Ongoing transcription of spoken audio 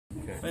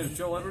My name is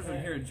Joe Edwards.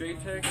 I'm here at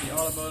JTech, the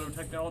Automotive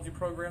Technology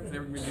Program. Today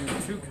we're going to be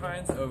doing two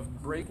kinds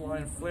of brake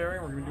line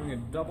flaring. We're going to be doing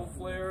a double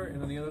flare,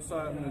 and then the other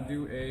side I'm going to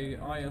do a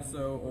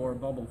ISO or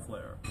bubble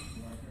flare. So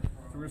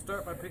we're going to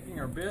start by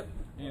picking our bit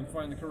and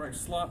find the correct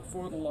slot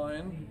for the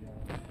line.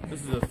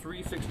 This is a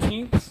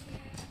 3/16.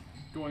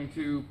 Going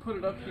to put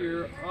it up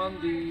here on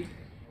the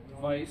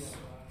vise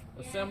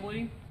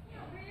assembly.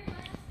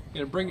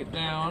 Going to bring it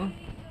down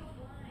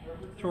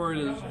to where it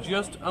is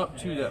just up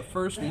to that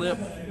first lip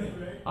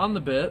on the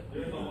bit.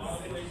 Then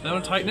I'm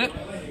going to tighten it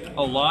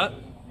a lot.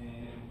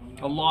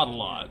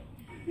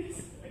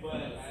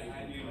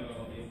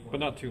 But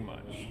not too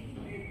much,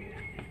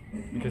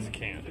 because it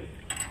can't. So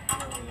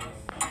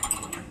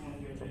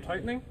I'm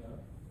tightening.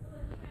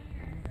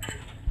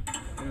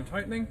 And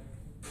tightening.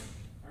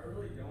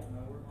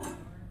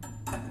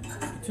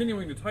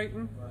 Continuing to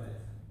tighten.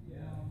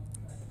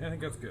 And I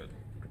think that's good.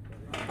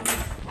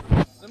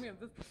 Then we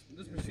have this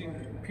machine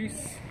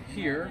piece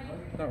here.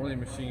 Not really a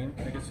machine.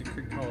 I guess you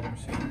could call it a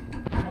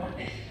machine.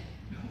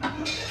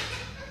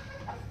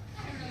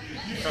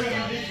 Cut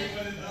that.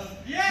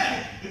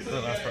 Yeah.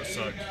 That last part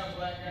sucked.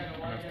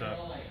 Messed up.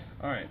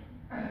 All right.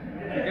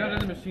 We got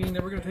it in the machine.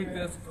 Then we're going to take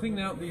this, clean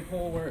out the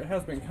hole where it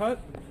has been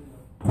cut,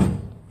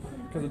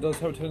 because it does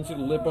have a tendency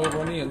to lip over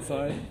on the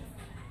inside.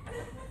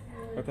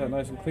 Got that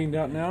nice and cleaned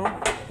out now.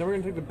 Then we're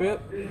going to take the bit,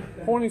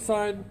 pointing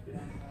side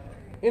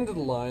into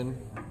the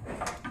line.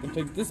 And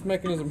take this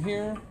mechanism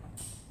here,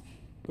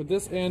 put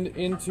this end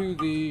into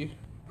the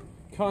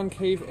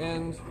concave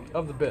end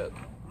of the bit,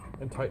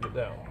 and tighten it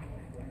down.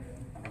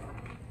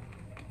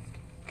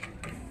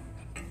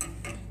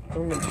 So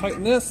I'm going to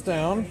tighten this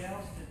down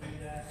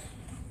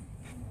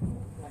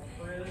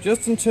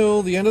just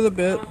until the end of the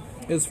bit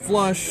is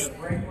flush with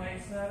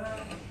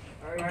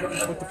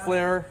the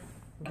flare,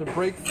 the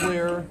brake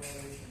flare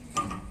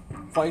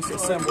vise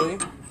assembly.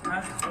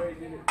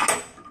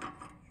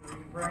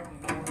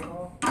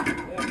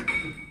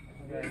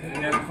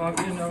 You have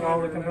functions of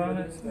all the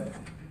components?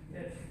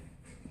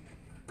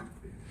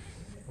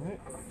 Right.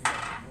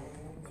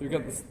 So we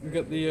got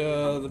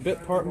the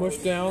bit part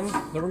mushed down.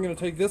 Then we're going to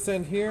take this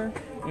end here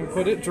and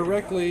put it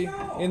directly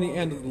in the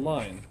end of the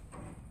line.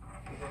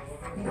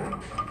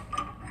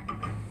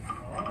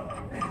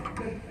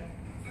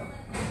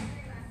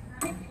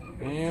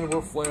 And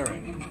we're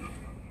flaring.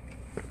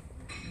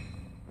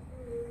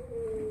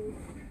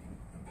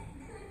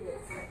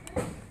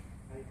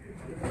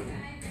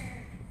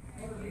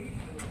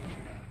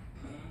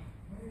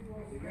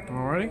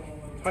 Alrighty,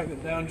 tighten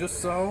it down just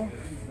so.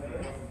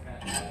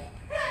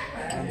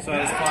 I'm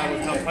satisfied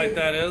with how tight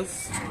that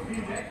is.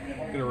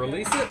 I'm gonna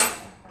release it.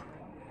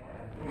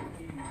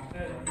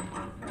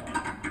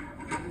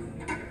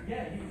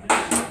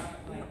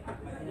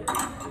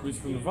 Release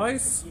from the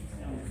vise.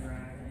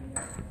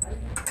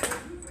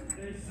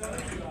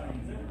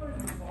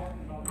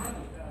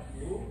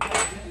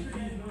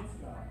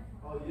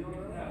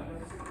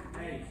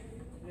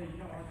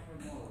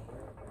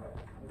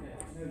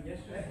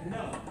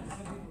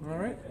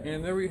 Alright,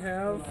 and there we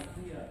have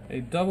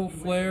a double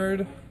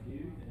flared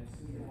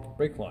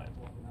brake line.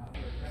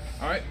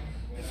 Alright,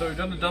 so we've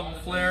done the double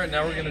flare, and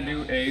now we're going to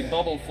do a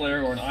bubble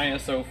flare or an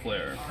ISO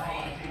flare.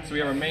 So we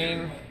have our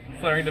main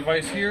flaring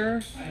device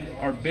here,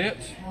 our bit,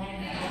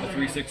 a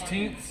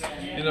 3/16,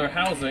 and our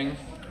housing,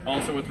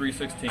 also a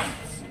 3/16.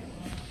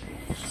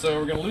 So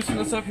we're going to loosen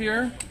this up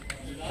here,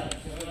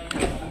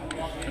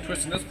 and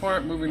twisting this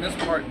part, moving this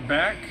part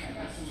back,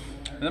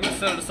 and I'm going to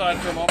set it aside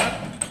for a moment.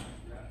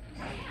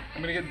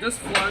 I'm going to get this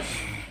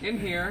flush in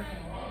here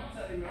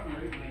to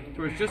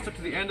where it's just up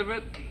to the end of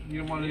it. You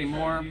don't want it any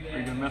more, or you're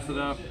going to mess it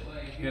up.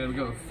 And we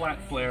go with flat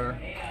flare.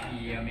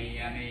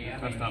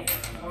 That's not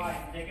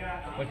working.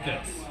 Like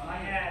this.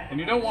 And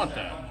you don't want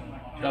that.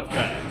 That's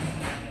bad.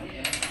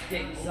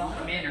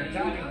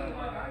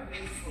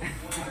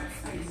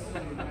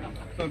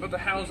 So I put the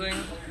housing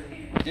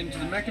into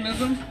the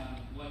mechanism.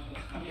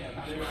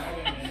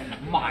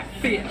 My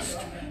fist!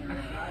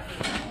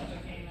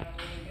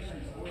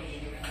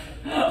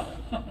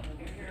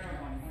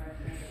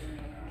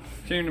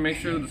 Continuing to make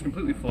sure that it's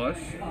completely flush.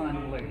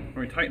 When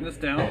we tighten this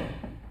down,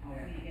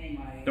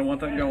 don't want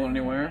that going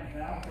anywhere.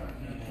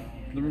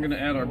 Then we're going to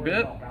add our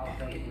bit,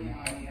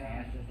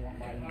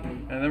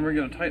 and then we're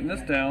going to tighten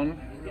this down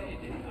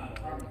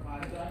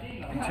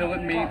until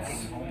it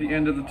meets the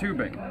end of the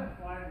tubing. I'm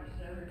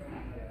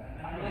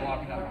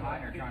walking up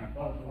behind her trying to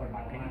pull toward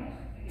my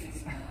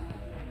penis.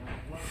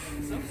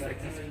 So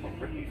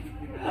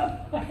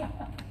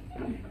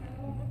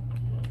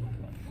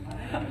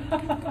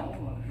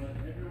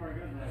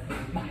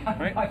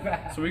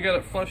Right, so we got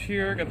it flush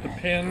here, got the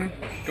pin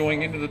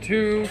going into the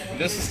tube.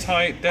 This is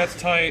tight, that's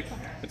tight,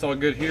 it's all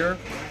good here.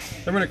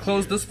 Then we're going to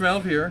close this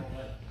valve here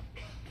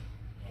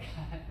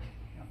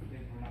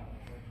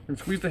and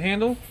squeeze the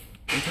handle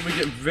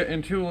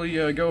until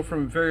we go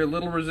from very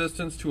little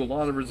resistance to a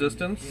lot of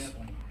resistance.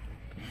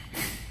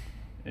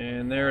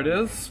 And there it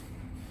is.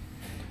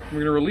 We're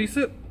going to release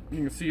it. You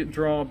can see it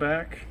draw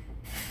back.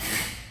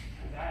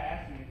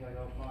 I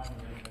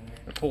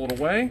pull it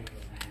away.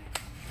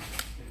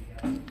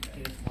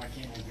 I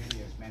can't hold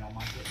videos, man. I'll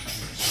not get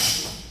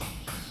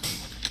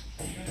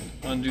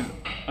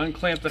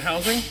Unclamp the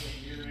housing.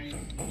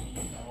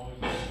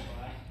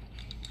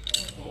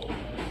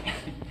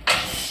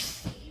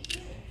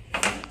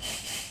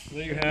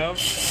 There you have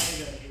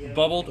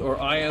bubbled or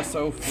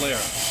ISO flare.